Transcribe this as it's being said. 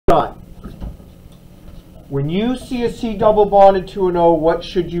Done. When you see a C double bonded to an O, what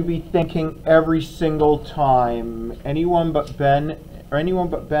should you be thinking every single time? Anyone but Ben,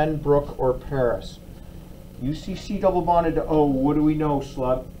 Brooke, or Paris. You see C double bonded to O, what do we know,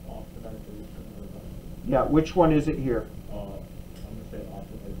 Slug? Yeah, which one is it here? I'm going to say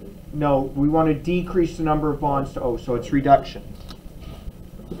optimization. No, we want to decrease the number of bonds to O, so it's reduction.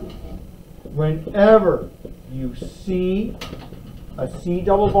 Whenever you see a C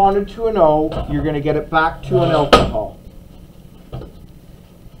double bonded to an O, you're going to get it back to an alcohol.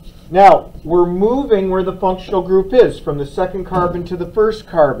 Now, we're moving where the functional group is, from the second carbon to the first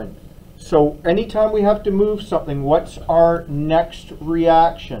carbon. So anytime we have to move something, what's our next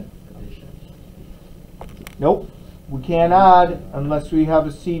reaction? Nope, we can't add unless we have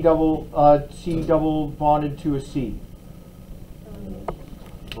a C double bonded to a C.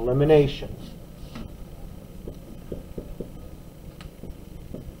 Elimination.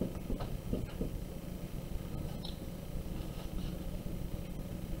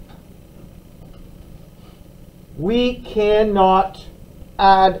 We cannot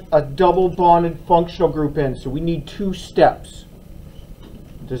add a double bonded functional group in, so we need 2 steps.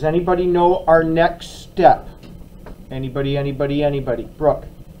 Does anybody know our next step? Anybody? Brooke?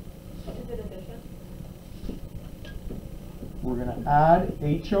 Is it addition? We're going to add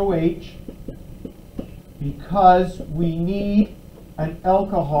HOH because we need an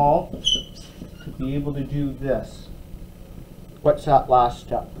alcohol to be able to do this. What's that last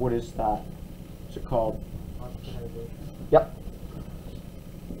step? What is that? What's it called? Yep.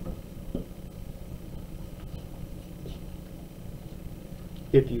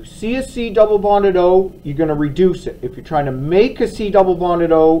 If you see a C double bonded O, you're going to reduce it. If you're trying to make a C double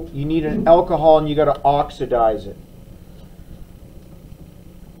bonded O, you need an alcohol and you got to oxidize it.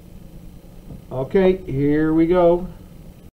 Okay, here we go.